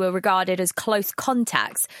because they were regarded as close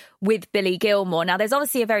contacts with Billy Gilmour. Now, there's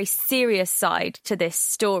obviously a very serious side to this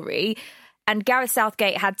story, and Gareth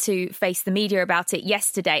Southgate had to face the media about it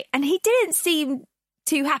yesterday, and he didn't seem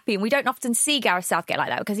too happy. And we don't often see Gareth Southgate like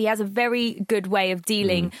that because he has a very good way of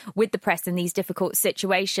dealing with the press in these difficult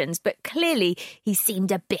situations. But clearly he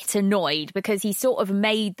seemed a bit annoyed because he sort of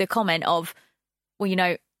made the comment of, well, you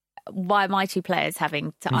know, why are my two players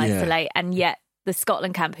having to isolate? And yet the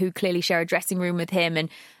Scotland camp, who clearly share a dressing room with him, and,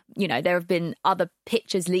 you know, there have been other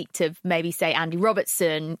pictures leaked of maybe, say, Andy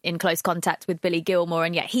Robertson in close contact with Billy Gilmour,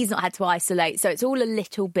 and yet he's not had to isolate. So it's all a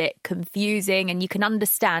little bit confusing, and you can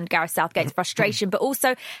understand Gareth Southgate's frustration, but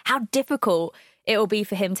also how difficult it will be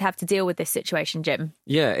for him to have to deal with this situation, Jim.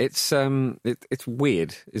 Yeah, it's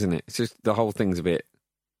weird, isn't it? It's just the whole thing's a bit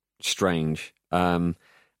strange. Now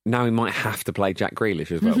he might have to play Jack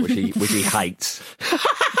Grealish as well, which he hates.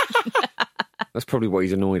 That's probably what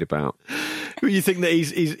he's annoyed about. You think that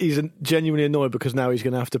he's genuinely annoyed because now he's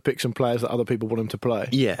going to have to pick some players that other people want him to play?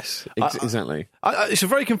 Yes, exactly. It's a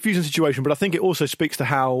very confusing situation, but I think it also speaks to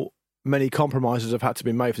how many compromises have had to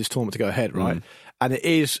be made for this tournament to go ahead, right? And it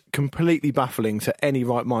is completely baffling to any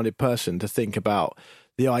right-minded person to think about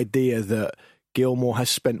the idea that Gilmour has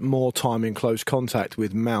spent more time in close contact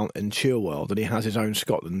with Mount and Chilwell than he has his own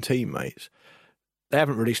Scotland teammates. They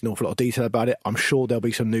haven't released an awful lot of detail about it. I'm sure there'll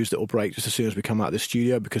be some news that will break just as soon as we come out of the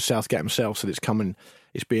studio, because Southgate himself said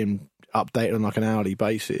it's being updated on like an hourly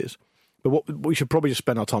basis. But what we should probably just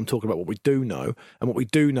spend our time talking about what we do know. And what we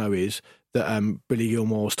do know is that Billy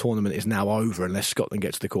Gilmour's tournament is now over unless Scotland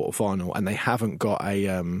gets to the quarter-final, and they haven't got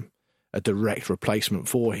a direct replacement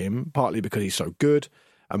for him, partly because he's so good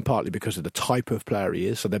and partly because of the type of player he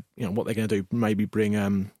is. So what they're going to do, maybe bring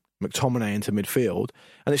McTominay into midfield,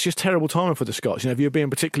 and it's just terrible timing for the Scots. You know, if you're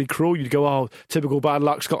being particularly cruel, you'd go, "Oh, typical bad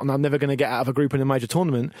luck, Scotland are never going to get out of a group in a major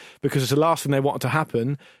tournament," because it's the last thing they wanted to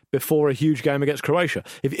happen before a huge game against Croatia.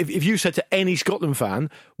 If you said to any Scotland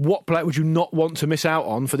fan, what player would you not want to miss out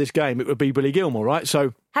on for this game, it would be Billy Gilmour, right?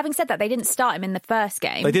 So, having said that, they didn't start him in the first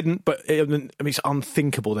game. They didn't, but it's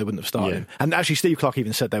unthinkable they wouldn't have started him. And actually, Steve Clarke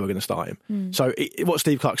even said they were going to start him. So what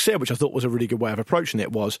Steve Clarke said, which I thought was a really good way of approaching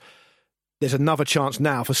it, was, there's another chance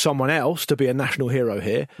now for someone else to be a national hero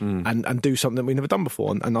here and do something we've never done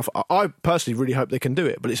before. And I personally really hope they can do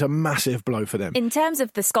it, but it's a massive blow for them. In terms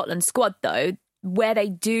of the Scotland squad, though, where they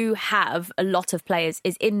do have a lot of players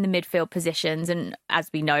is in the midfield positions, and as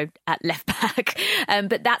we know, at left back.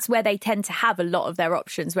 But that's where they tend to have a lot of their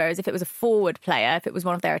options. Whereas if it was a forward player, if it was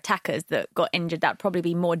one of their attackers that got injured, that'd probably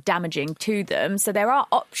be more damaging to them. So there are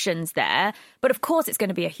options there. But of course, it's going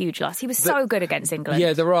to be a huge loss. He was so good against England.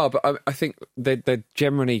 Yeah, there are. But I think they're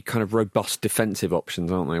generally kind of robust defensive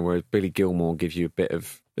options, aren't they? Whereas Billy Gilmour gives you a bit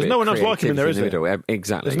of... There's no one else like him in there, is there?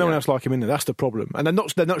 Exactly. There's no one else like him in there. That's the problem. And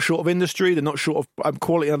they're not short of industry. They're not short of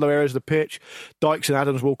quality in other areas of the pitch. Dykes and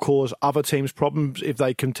Adams will cause other teams problems if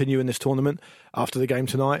they continue in this tournament after the game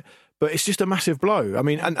tonight. But it's just a massive blow. I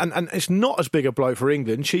mean, and it's not as big a blow for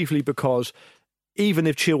England, chiefly because even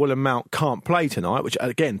if Chilwell and Mount can't play tonight, which,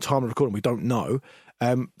 again, time of recording, we don't know,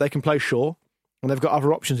 they can play Shaw. And they've got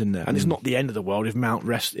other options in there. And it's not the end of the world if Mount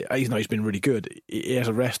rests. Even though he's been really good, he has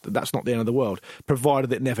a rest. That's not the end of the world,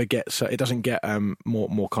 provided it never gets, it doesn't get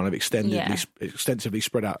more kind of extensively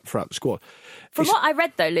spread out throughout the squad. From what I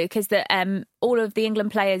read, though, Luke, is that all of the England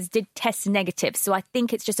players did test negative. So I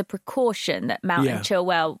think it's just a precaution that Mount and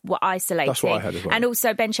Chilwell were isolating. That's what I heard as well. And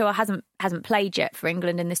also Ben Chilwell hasn't played yet for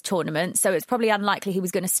England in this tournament. So it's probably unlikely he was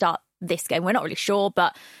going to start this game. We're not really sure,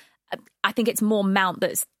 but I think it's more Mount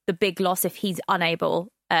that's the big loss if he's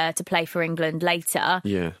unable to play for England later.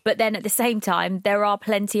 Yeah. But then at the same time, there are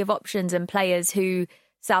plenty of options and players who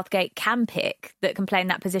Southgate can pick that can play in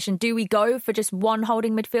that position. Do we go for just one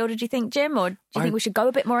holding midfielder, do you think, Jim? Or do you think we should go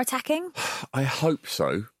a bit more attacking? I hope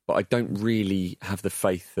so, but I don't really have the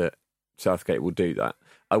faith that Southgate will do that.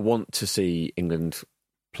 I want to see England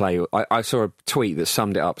play. I saw a tweet that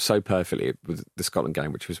summed it up so perfectly with the Scotland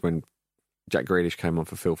game, which was when Jack Grealish came on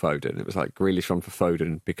for Phil Foden. It was like Grealish on for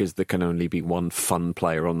Foden because there can only be one fun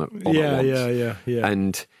player on at once. Yeah.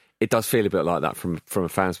 And it does feel a bit like that from a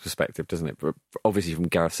fan's perspective, doesn't it? But obviously from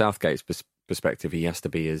Gareth Southgate's perspective, he has to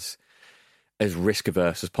be as risk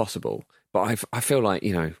averse as possible. But I feel like,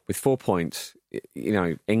 with 4 points,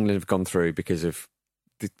 England have gone through because of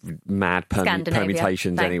the mad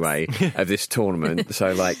permutations anyway of this tournament.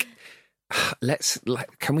 So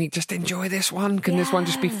can we just enjoy this one? Can this one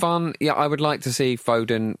just be fun? Yeah, I would like to see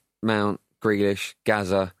Foden, Mount, Grealish,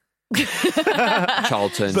 Gaza,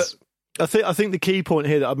 Charlton. But I think the key point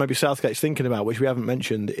here that maybe Southgate's thinking about, which we haven't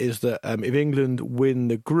mentioned, is that if England win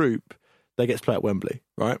the group, they get to play at Wembley,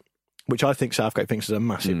 right? Which I think Southgate thinks is a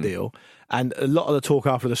massive deal. And a lot of the talk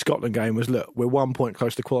after the Scotland game was, look, we're 1 point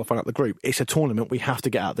close to qualifying out the group. It's a tournament. We have to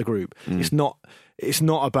get out the group. It's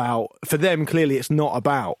not about, for them, clearly, it's not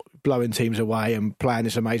about blowing teams away and playing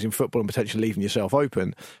this amazing football and potentially leaving yourself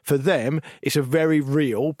open. For them, it's a very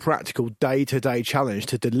real, practical, day-to-day challenge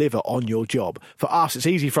to deliver on your job. For us, it's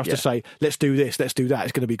easy for us to say, let's do this, let's do that,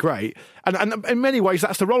 it's going to be great. And in many ways,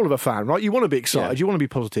 that's the role of a fan, right? You want to be excited, you want to be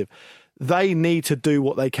positive. They need to do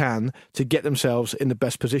what they can to get themselves in the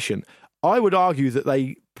best position. I would argue that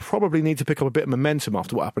they probably need to pick up a bit of momentum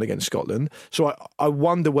after what happened against Scotland. So I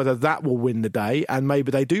wonder whether that will win the day, and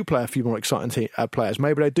maybe they do play a few more exciting players.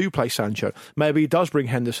 Maybe they do play Sancho. Maybe he does bring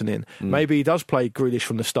Henderson in. Maybe he does play Grealish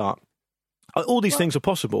from the start. All these things are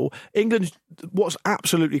possible. England, what's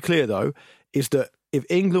absolutely clear, though, is that if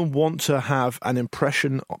England want to have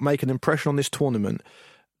make an impression on this tournament,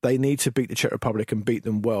 they need to beat the Czech Republic and beat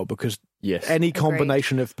them well, because any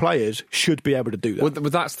combination of players should be able to do that. Well,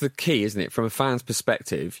 that's the key, isn't it? From a fan's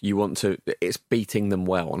perspective, it's beating them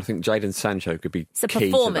well. And I think Jadon Sancho could be key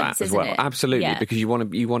to that as well. Absolutely, because you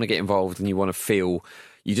want to get involved and you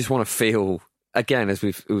just want to feel, again, as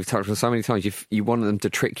we've touched on so many times, you want them to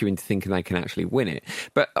trick you into thinking they can actually win it.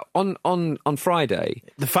 But on Friday,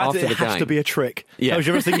 the fact that it has to be a trick tells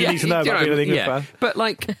you everything you need to know about being an England fan.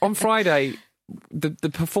 But on Friday, the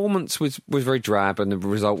performance was very drab and the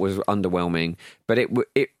result was underwhelming, but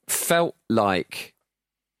it felt like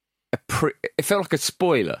it felt like a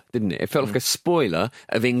spoiler, didn't it? It felt like a spoiler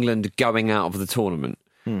of England going out of the tournament,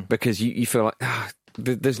 because you feel like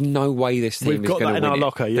there's no way this team is going to win our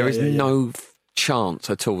locker. There is no chance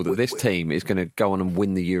at all that this team is going to go on and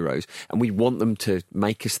win the Euros, and we want them to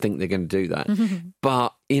make us think they're going to do that.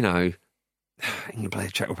 But England play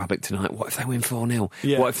the Czech Republic tonight. What if they win 4-0?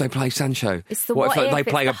 Yeah. What if they play Sancho? What if if they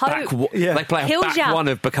play a back one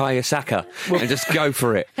of Bukayo Saka and just go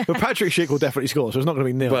for it? But Patrick Schick will definitely score, so it's not going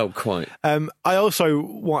to be nil. Well, quite. I also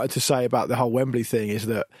wanted to say about the whole Wembley thing is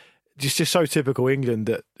that it's just so typical England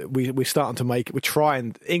that we're starting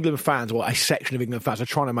to England fans, or a section of England fans, are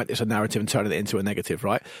trying to make this a narrative and turn it into a negative,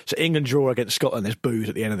 right? So England draw against Scotland, there's boos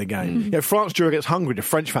at the end of the game. France drew against Hungary, the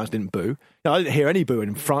French fans didn't boo. I didn't hear any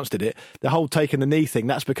booing, France did it. The whole taking the knee thing,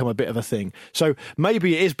 that's become a bit of a thing. So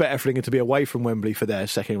maybe it is better for England to be away from Wembley for their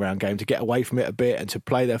second round game, to get away from it a bit and to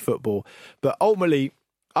play their football. But ultimately,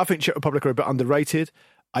 I think Czech Republic are a bit underrated.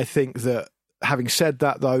 I think that, having said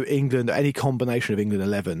that, though, England, any combination of England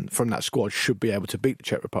 11 from that squad should be able to beat the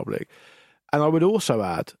Czech Republic. And I would also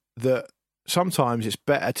add that sometimes it's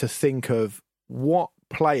better to think of what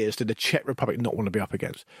players did the Czech Republic not want to be up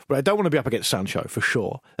against. Well, they don't want to be up against Sancho, for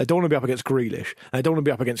sure. They don't want to be up against Grealish. And they don't want to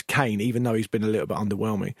be up against Kane, even though he's been a little bit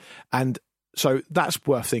underwhelming. And so that's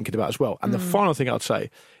worth thinking about as well. And the final thing I'd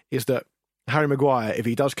say is that Harry Maguire, if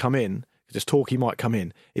he does come in, there's talk he might come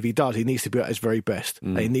in. If he does, he needs to be at his very best.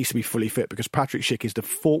 And he needs to be fully fit, because Patrick Schick is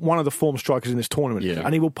one of the form strikers in this tournament. Yeah.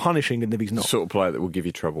 And he will punish England if he's not. The sort of player that will give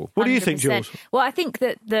you trouble. What do you think, Jules? Well, I think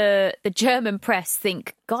that the German press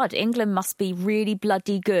think, God, England must be really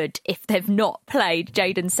bloody good if they've not played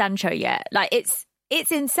Jadon Sancho yet.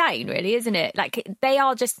 It's insane, really, isn't it? They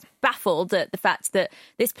are just baffled at the fact that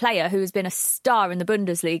this player, who has been a star in the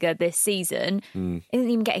Bundesliga this season, isn't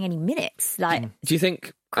even getting any minutes. Do you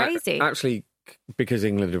think... Crazy. Actually, because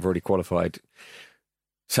England have already qualified,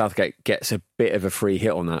 Southgate gets a bit of a free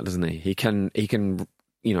hit on that, doesn't he? He can in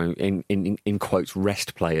quotes,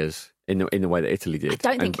 rest players in the way that Italy did.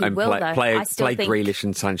 I don't think he will, though. Play Grealish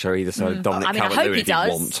and Sancho either side. Dominic Calvert-Lewin, I hope he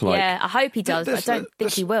does. I hope he does. But I don't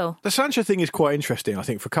think he will. The Sancho thing is quite interesting, I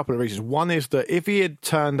think, for a couple of reasons. One is that if he had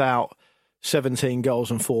turned out 17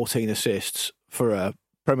 goals and 14 assists for a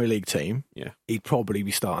Premier League team, he'd probably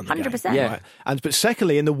be starting the 100%. game. Yeah. Right? But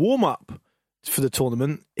secondly, in the warm-up for the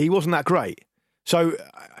tournament, he wasn't that great. So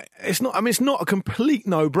it's not a complete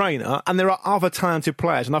no-brainer, and there are other talented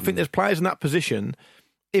players, and I think there's players in that position.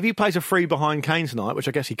 If he plays a free behind Kane tonight, which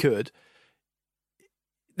I guess he could,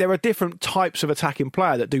 there are different types of attacking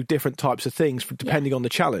player that do different types of things depending on the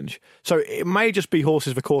challenge. So it may just be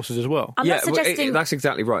horses for courses as well. I'm not suggesting... that's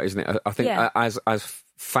exactly right, isn't it? I think as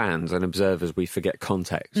fans and observers, we forget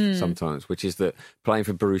context sometimes, which is that playing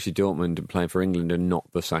for Borussia Dortmund and playing for England are not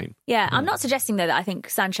the same. Yeah, I'm not suggesting though that I think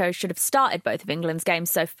Sancho should have started both of England's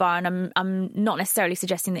games so far, and I'm not necessarily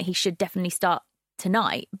suggesting that he should definitely start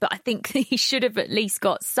tonight, but I think he should have at least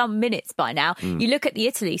got some minutes by now. You look at the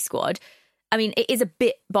Italy squad. I mean, it is a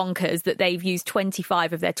bit bonkers that they've used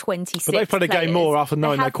 25 of their 26 But they've played a game more after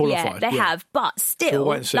knowing they qualified. Yeah, they have. But still,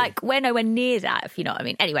 we're nowhere near that, if you know what I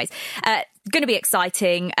mean. Anyways, going to be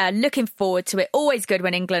exciting. Looking forward to it. Always good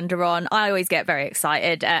when England are on. I always get very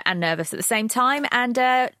excited and nervous at the same time. And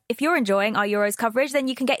if you're enjoying our Euros coverage, then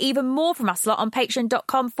you can get even more from us a lot on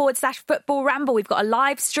patreon.com/football ramble. We've got a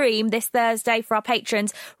live stream this Thursday for our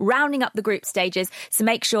patrons, rounding up the group stages. So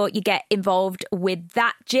make sure you get involved with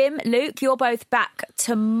that. Jim, Luke, you're both back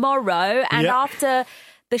tomorrow. And after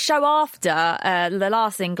the show after the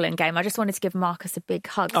last England game, I just wanted to give Marcus a big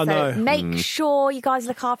hug. Make sure you guys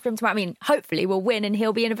look after him tomorrow. I mean, hopefully we'll win and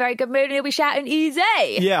he'll be in a very good mood and he'll be shouting easy.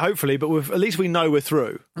 Yeah, hopefully, but at least we know we're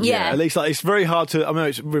through. Yeah. At least it's very hard to,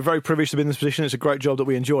 we're very privileged to be in this position. It's a great job that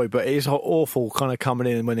we enjoy, but it is awful kind of coming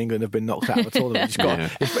in when England have been knocked out of the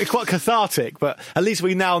tournament. It's quite cathartic, but at least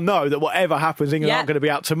we now know that whatever happens, England aren't going to be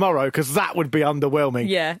out tomorrow, because that would be underwhelming.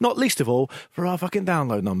 Yeah. Not least of all for our fucking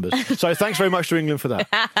download numbers. So thanks very much to England for that.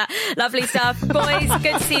 Lovely stuff. Boys,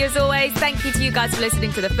 good to see you as always. Thank you to you guys for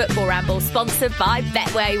listening to the Football Ramble, sponsored by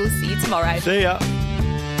Betway. We'll see you tomorrow. See ya.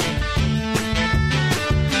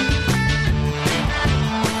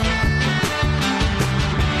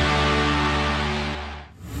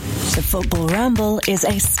 The Football Ramble is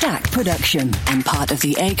a Stack production and part of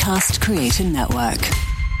the Acast Creator Network.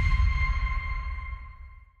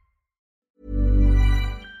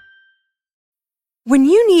 When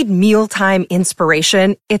you need mealtime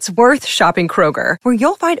inspiration, it's worth shopping Kroger, where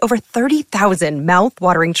you'll find over 30,000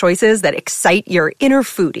 mouth-watering choices that excite your inner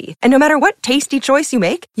foodie. And no matter what tasty choice you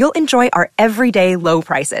make, you'll enjoy our everyday low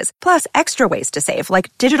prices, plus extra ways to save,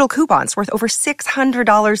 like digital coupons worth over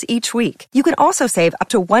 $600 each week. You can also save up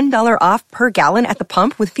to $1 off per gallon at the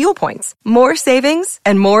pump with fuel points. More savings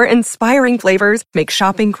and more inspiring flavors make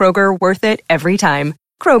shopping Kroger worth it every time.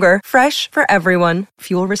 Kroger, fresh for everyone.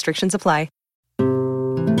 Fuel restrictions apply.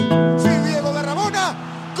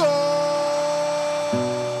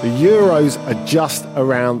 The Euros are just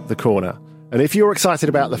around the corner. And if you're excited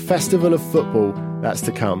about the festival of football that's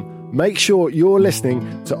to come, make sure you're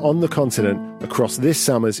listening to On the Continent across this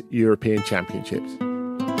summer's European Championships.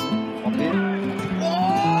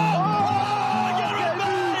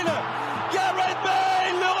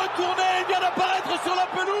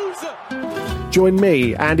 Join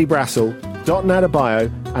me, Andy Brassel, Dotun Adebayo,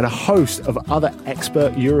 and a host of other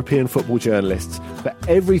expert European football journalists for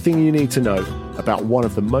everything you need to know about one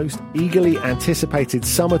of the most eagerly anticipated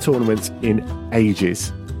summer tournaments in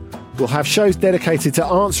ages. We'll have shows dedicated to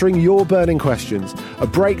answering your burning questions, a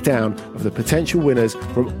breakdown of the potential winners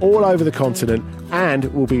from all over the continent, and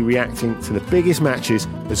we'll be reacting to the biggest matches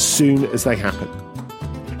as soon as they happen.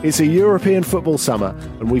 It's a European football summer,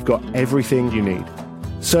 and we've got everything you need.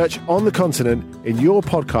 Search On the Continent in your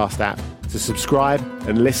podcast app to subscribe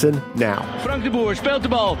and listen now. Frank de Boer speelt de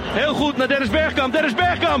bal. Heel goed naar Dennis Bergkamp. Dennis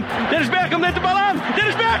Bergkamp. Dennis Bergkamp neemt de bal aan.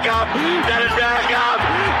 Dennis Bergkamp. Dennis Bergkamp.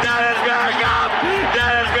 Dennis Bergkamp.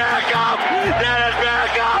 Dennis Bergkamp. Dennis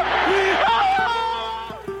Bergkamp.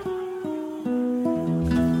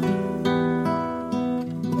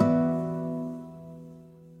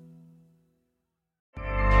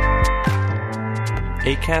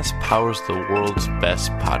 Acast powers the world's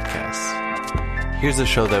best podcasts. Here's a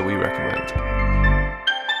show that we recommend.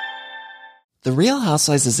 The Real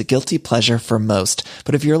Housewives is a guilty pleasure for most,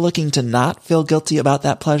 but if you're looking to not feel guilty about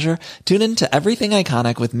that pleasure, tune in to Everything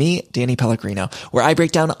Iconic with me, Danny Pellegrino, where I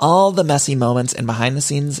break down all the messy moments and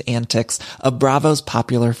behind-the-scenes antics of Bravo's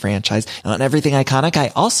popular franchise. And on Everything Iconic,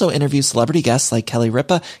 I also interview celebrity guests like Kelly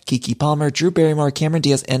Ripa, Keke Palmer, Drew Barrymore, Cameron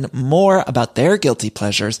Diaz, and more about their guilty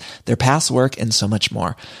pleasures, their past work, and so much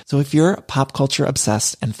more. So if you're pop culture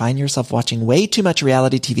obsessed and find yourself watching way too much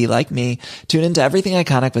reality TV like me, tune into Everything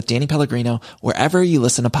Iconic with Danny Pellegrino, wherever you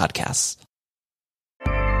listen to podcasts.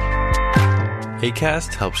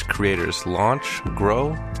 Acast helps creators launch, grow,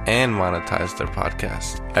 and monetize their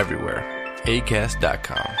podcasts everywhere.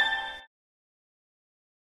 ACAST.com.